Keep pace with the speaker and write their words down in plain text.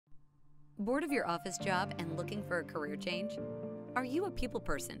Bored of your office job and looking for a career change? Are you a people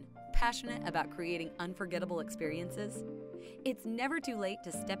person, passionate about creating unforgettable experiences? It's never too late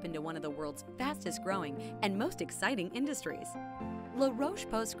to step into one of the world's fastest growing and most exciting industries. Les Roches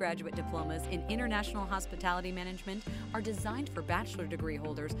postgraduate diplomas in international hospitality management are designed for bachelor degree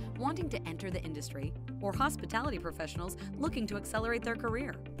holders wanting to enter the industry or hospitality professionals looking to accelerate their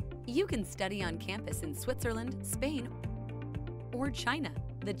career. You can study on campus in Switzerland, Spain, or China.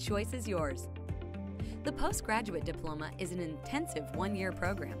 The choice is yours. The postgraduate diploma is an intensive one-year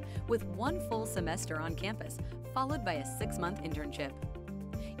program with one full semester on campus, followed by a 6-month internship.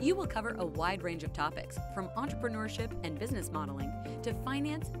 You will cover a wide range of topics, from entrepreneurship and business modeling to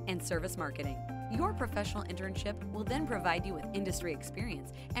finance and service marketing. Your professional internship will then provide you with industry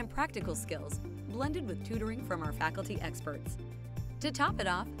experience and practical skills, blended with tutoring from our faculty experts. To top it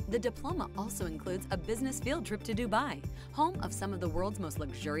off, the diploma also includes a business field trip to Dubai, home of some of the world's most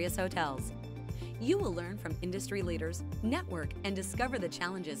luxurious hotels. You will learn from industry leaders, network, and discover the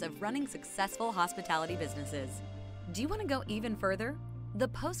challenges of running successful hospitality businesses. Do you want to go even further? The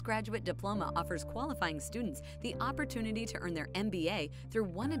postgraduate diploma offers qualifying students the opportunity to earn their MBA through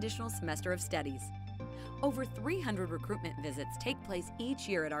one additional semester of studies. Over 300 recruitment visits take place each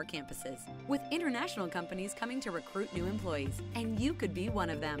year at our campuses, with international companies coming to recruit new employees, and you could be one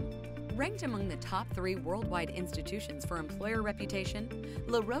of them. Ranked among the top 3 worldwide institutions for employer reputation,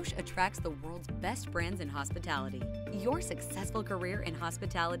 Les Roches attracts the world's best brands in hospitality. Your successful career in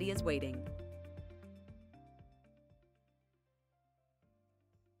hospitality is waiting.